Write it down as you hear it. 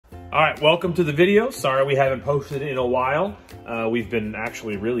All right, welcome to the video. Sorry we haven't posted in a while. We've been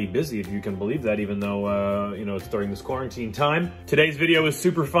actually really busy, if you can believe that, even though, you know, it's during this quarantine time. Today's video is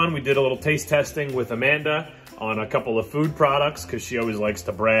super fun. We did a little taste testing with Amanda on a couple of food products because she always likes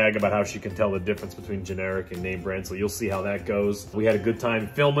to brag about how she can tell the difference between generic and name brand, so you'll see how that goes. We had a good time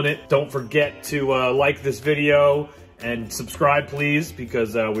filming it. Don't forget to like this video and subscribe, please,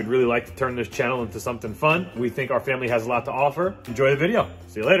 because we'd really like to turn this channel into something fun. We think our family has a lot to offer. Enjoy the video.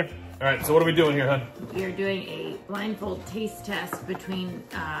 See you later. All right, so what are we doing here, hon? We are doing a blindfold taste test between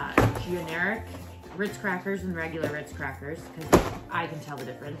generic Ritz crackers and regular Ritz crackers, because I can tell the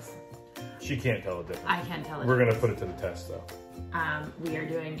difference. She can't tell the difference. I can tell the We're difference. gonna put it to the test, though. We are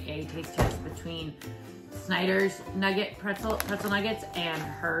doing a taste test between Snyder's pretzel nuggets and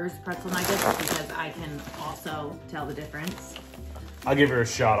Herr's pretzel nuggets, because I can also tell the difference. I'll give her a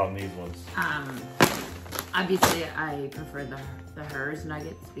shot on these ones. Obviously, I prefer the Herr's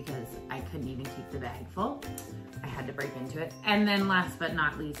nuggets because I couldn't even keep the bag full. I had to break into it. And then last but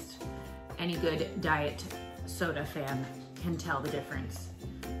not least, any good diet soda fan can tell the difference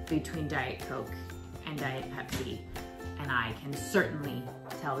between Diet Coke and Diet Pepsi. And I can certainly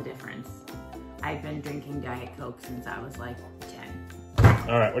tell the difference. I've been drinking Diet Coke since I was like 10.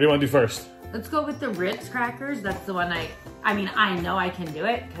 All right, what do you want to do first? Let's go with the Ritz crackers. That's the one I mean, I know I can do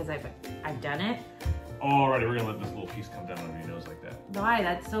it because I've done it. Alrighty, we're gonna let this little piece come down on your nose like that. Why?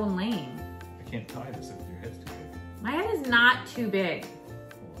 That's so lame. I can't tie this if your head's too big. My head is not too big.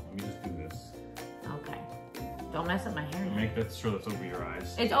 Hold on, let me just do this. Okay. Don't mess up my hair now. Make that sure that's over your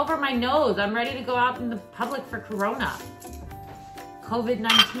eyes. It's over my nose. I'm ready to go out in the public for Corona.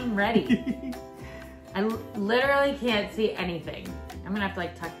 COVID-19 ready. I literally can't see anything. I'm gonna have to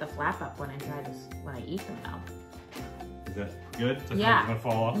like tuck the flap up when I try this, when I eat them though. Is that good? That's Yeah. not gonna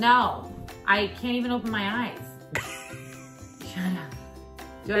fall off? No, I can't even open my eyes. Shut up.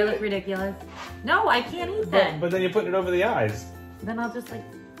 Do I look ridiculous? No, I can't eat them. But then you're putting it over the eyes. Then I'll just like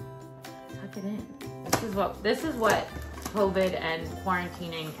tuck it in. This is what COVID and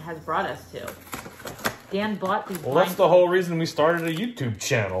quarantining has brought us to. Dan bought these. Well, that's the whole reason we started a YouTube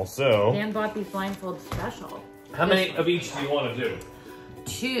channel, so. Dan bought these blindfold special. How many of each do you want to do?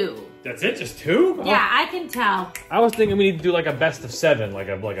 2. That's it? Just 2? Yeah, I can tell. I was thinking we need to do like a best of 7, like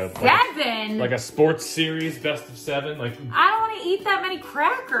a 7? like a sports series best of 7. Like I don't want to eat that many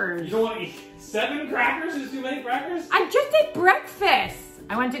crackers. you don't want to eat 7 crackers? Is too many crackers? I just ate breakfast.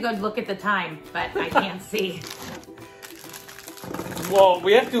 I went to go look at the time, but I can't see. Well,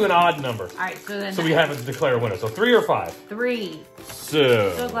 we have to do an odd number. All right, so then. So we have to declare a winner. So 3 or 5? 3.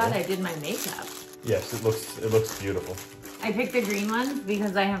 So Glad I did my makeup. yes, it looks beautiful. I picked the green ones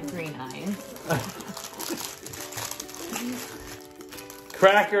because I have green eyes.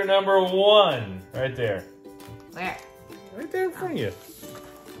 Cracker number 1, right there. Where? Right there in front of you.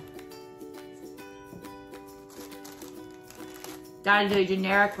 That is a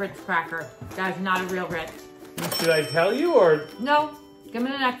generic Ritz cracker. That is not a real Ritz. Should I tell you, or No, give me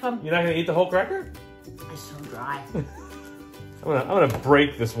the next one. you're not gonna eat the whole cracker? It's so dry. I'm gonna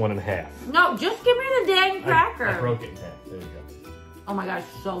break this one in half. No, just give me the dang cracker. I broke it in half. There you go. Oh my gosh,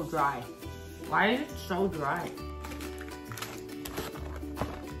 so dry. Why is it so dry?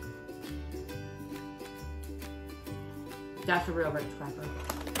 That's a real Ritz cracker.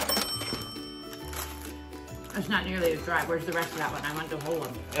 It's not nearly as dry. Where's the rest of that one? I want the whole one.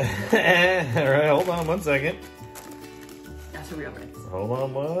 All right, hold on 1 second. That's a real Ritz. Hold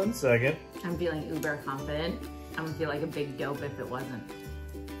on 1 second. I'm feeling uber confident. I'm gonna feel like a big dope if it wasn't.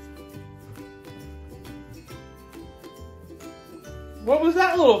 What was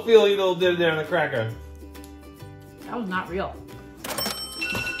that little feely little did there in the cracker? That was not real.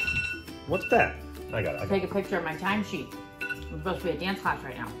 What's that? I got it. Take a picture of my timesheet. I'm supposed to be at dance class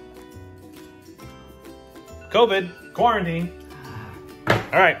right now. COVID, quarantine.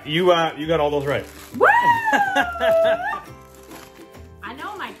 All right, you got all those right. Woo! I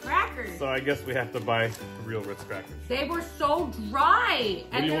know my crackers. So I guess we have to buy real Ritz crackers. They were so dry.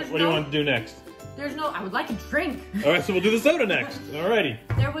 What do you want to do next? There's no, I would like a drink. All right, so we'll do the soda next. Alrighty.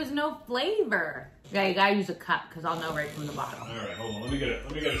 There was no flavor. Yeah, you gotta use a cup because I'll know right from the bottom. All right, hold on. Let me get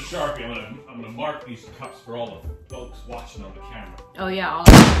a Sharpie. I'm gonna mark these cups for all the folks watching on the camera. Oh yeah, all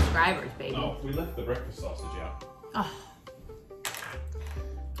the subscribers, baby. Oh, we left the breakfast sausage out. Oh.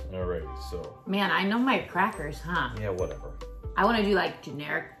 Alrighty, so. Man, I know my crackers, huh? Yeah, whatever. I want to do like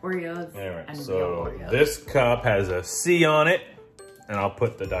generic Oreos All right, and real so Oreos. this cup has a C on it, and I'll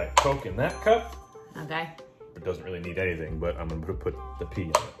put the Diet Coke in that cup. Okay. It doesn't really need anything, but I'm gonna put the P in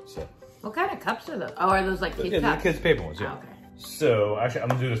it. So. What kind of cups are those? Oh, are those like kids' cups? The kids' paper ones, yeah. Oh, okay. So actually, I'm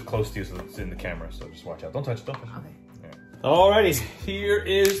gonna do this close to you so it's in the camera. So just watch out. Don't touch it. Don't touch it. Okay. Yeah. Alrighty, here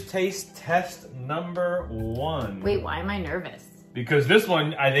is taste test number 1. Wait, why am I nervous? Because this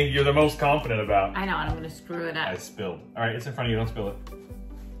one, I think you're the most confident about. I know, and I'm gonna screw it up. I spilled. All right, it's in front of you, don't spill it.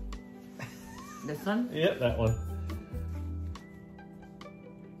 This one? Yep, that one.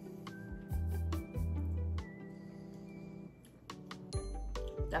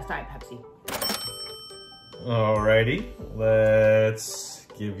 That's Diet Pepsi. Alrighty, let's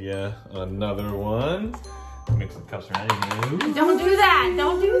give you another one. Mix the cups around. Don't do that,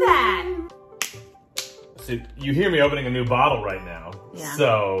 don't do that. See, you hear me opening a new bottle right now. Yeah.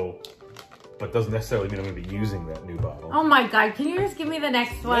 So, but doesn't necessarily mean I'm gonna be using that new bottle. Oh my God, can you just give me the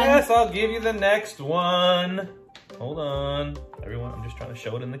next one? Yes, I'll give you the next one. Hold on. Everyone, I'm just trying to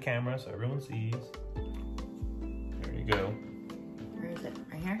show it in the camera so everyone sees. There you go. Where is it?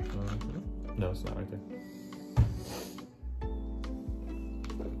 Right here? No, it's not right there.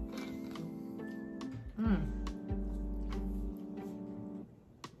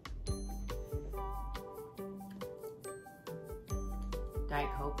 Diet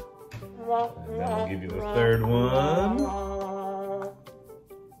Coke. And then I'll give you the third one.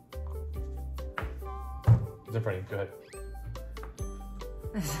 It's in front of you, go ahead.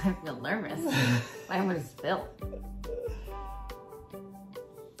 I feel nervous. I'm gonna spill.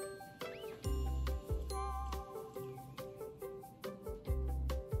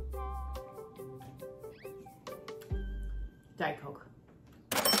 Diet Coke.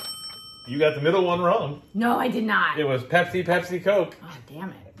 You got the middle one wrong. No, I did not. It was Pepsi, Pepsi, Coke. Oh, damn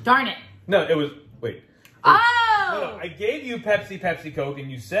it. Darn it. No, it was, wait. Oh! No, I gave you Pepsi, Pepsi, Coke, and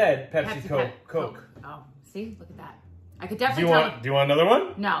you said Pepsi, Coke, Coke. Oh, see? Look at that. I could definitely tell. Do you want another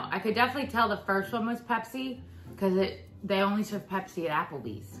one? No, I could definitely tell the first one was Pepsi because they only serve Pepsi at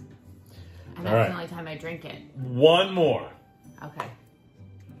Applebee's. And that's the only time I drink it. One more. Okay.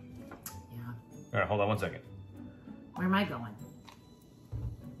 Yeah. All right, hold on one second. Where am I going?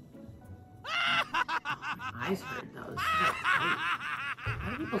 Eyes hurt those. How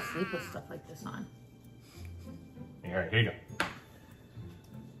do people sleep with stuff like this on? All right, here you go.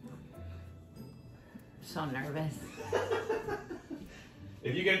 So nervous.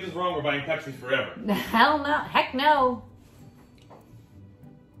 If you get this wrong, we're buying Pepsi forever. Hell no. Heck no.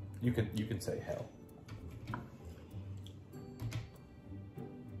 You can say hell.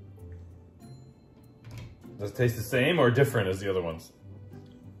 Does it taste the same or different as the other ones?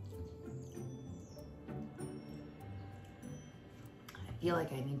 I feel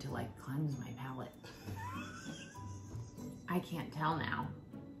like I need to cleanse my palate. I can't tell now.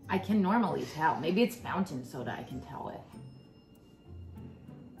 I can normally tell. Maybe it's fountain soda I can tell it.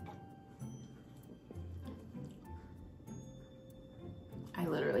 I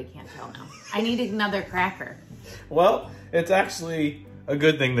literally can't tell now. I need another cracker. Well, it's actually a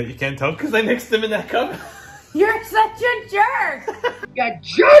good thing that you can't tell because I mixed them in that cup. You're such a jerk! You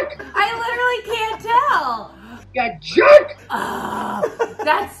jerk! I literally can't tell! You jerk! Oh,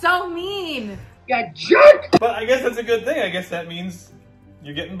 that's so mean! You jerk! But I guess that's a good thing. I guess that means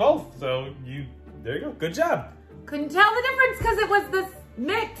you're getting both. So there you go. Good job. Couldn't tell the difference because it was this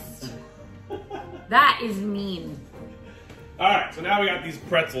mixed. That is mean. All right, so now we got these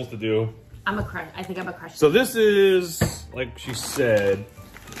pretzels to do. I think I'm a crush. So this is, like she said,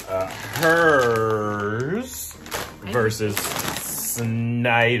 Herr's versus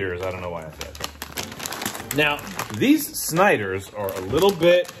Snyder's. I don't know why I said that. Now, these Snyders are a little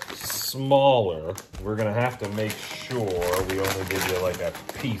bit smaller. We're gonna have to make sure we only give you like a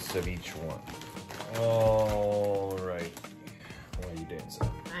piece of each one. All right. Why are you dancing?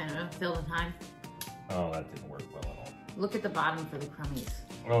 I don't know, fill the time. Oh, that didn't work well at all. Look at the bottom for the crummies.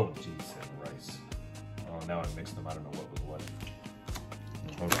 Oh, geez, and rice. Oh, now I mixed them. I don't know what was what.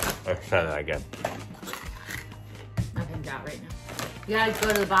 Okay, let's try that again. Nothing's out right now. You gotta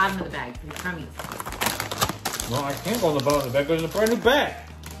go to the bottom of the bag for the crummies. No, I can't go on the bottom of the bag. There's a brand new bag.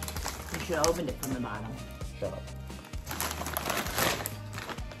 You should have opened it from the bottom. Shut up.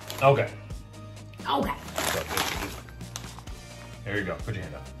 Okay. Okay. There you go. Put your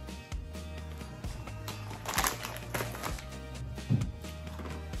hand up.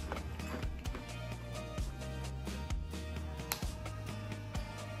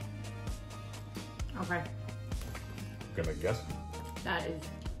 Okay. Gonna guess? That is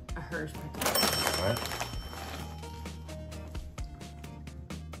a Herr's pretzel. All right.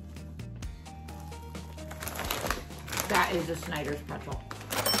 That is a Snyder's pretzel.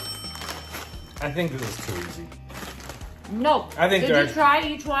 I think this is too easy. No. Did you try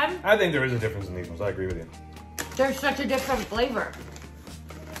each one? I think there is a difference in these ones. I agree with you. They're such a different flavor.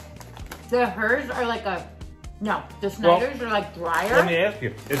 The Herr's are like a... No, the Snyder's are like drier. Let me ask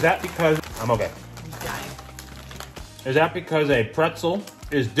you, is that because... I'm okay. He's dying. Is that because a pretzel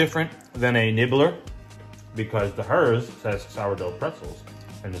is different than a nibbler? Because the Herr's says sourdough pretzels,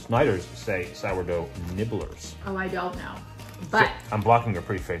 and the Snyders say sourdough nibblers. Oh, I don't know. But so, I'm blocking your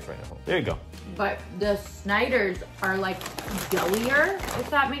pretty face right now. There you go. But the Snyders are like doughier, if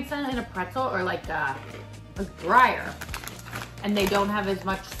that makes sense, in a pretzel, or like drier. And they don't have as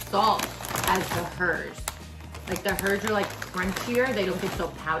much salt as the Herr's. Like the Herr's are like crunchier. They don't get so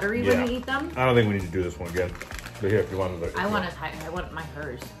powdery when you eat them. I don't think we need to do this one again. But here, if you want to. I want my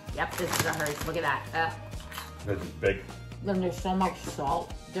Herr's. Yep, this is a Herr's. Look at that. This is big. Then there's so much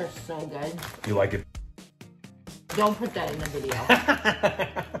salt. They're so good. You like it? Don't put that in the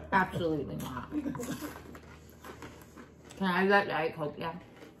video. Absolutely not. Can I have that Diet Coke? Yeah.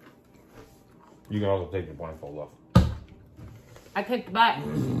 You can also take your blindfold off. I kicked butt,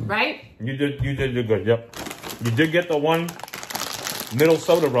 right? You did good, yep. You did get the one middle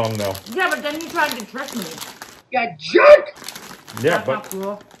soda wrong though. Yeah, but then you tried to trick me. You jerk! Yeah, That's not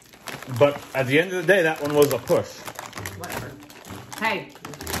cool. but at the end of the day, that one was a push. Whatever. Hey,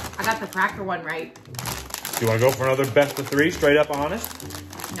 I got the cracker one right. Do you want to go for another best of three, straight up honest?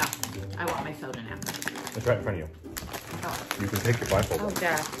 No, I want my soda now. It's right in front of you. Oh, You can take your blindfold off.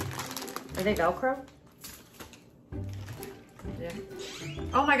 yeah. Are they Velcro? Yeah.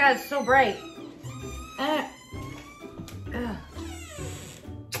 Oh my God, it's so bright.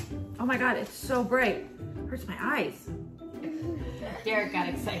 Oh my God, it's so bright. Hurts my eyes. Derek got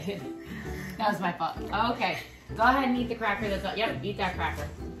excited. That was my fault. Okay, go ahead and eat the cracker that's up. Yep, eat that cracker.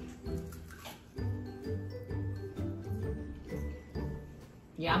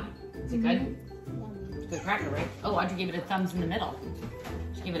 Yeah, is it good? It's a good cracker, right? Oh, Audrey gave it a thumbs in the middle.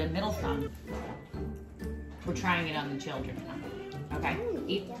 She gave it a middle thumb. We're trying it on the children now. Okay,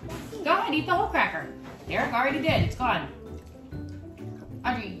 eat. Go ahead, eat the whole cracker. Derek already did, it's gone.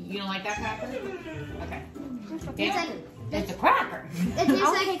 Audrey, you don't like that cracker? Okay. It's a cracker. It tastes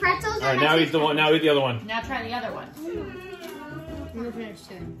like pretzels. All right, now eat the one. Now eat the other one. Now try the other one. I'm gonna finish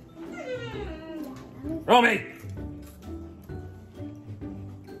too. Romy.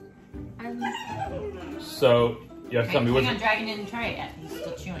 So you have to tell me which. Hang on, Dragon didn't try it yet. He's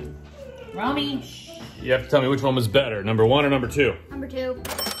still chewing. Romy. Shh. You have to tell me which one was better, number 1 or number 2. Number 2.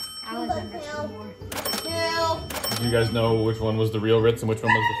 I was number 2. Do you guys know which one was the real Ritz and which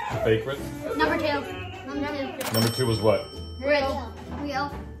one was the fake Ritz? Number 2. Number 2 was what? Real.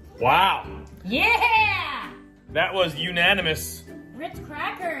 Wow. Yeah! That was unanimous. Ritz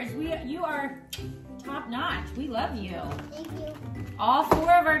crackers, you are top notch. We love you. Thank you. All 4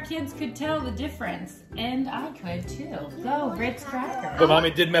 of our kids could tell the difference, and I could too. Go, Ritz crackers. But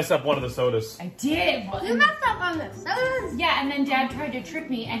Mommy did mess up one of the sodas. I did. Well, You messed up on this. yeah, and then Dad tried to trick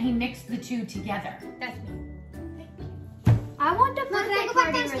me, and he mixed the 2 together. That's me. I want the birthday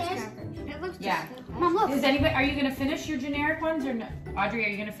party Ritz crackers. It looks Yeah. Mom, look. Is anybody? Are you gonna finish your generic ones or no? Audrey, are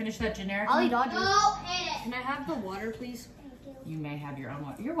you gonna finish that generic? I'll one? eat Audrey. Can I have the water, please? You may have your own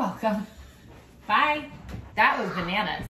one. You're welcome. Bye. That was bananas.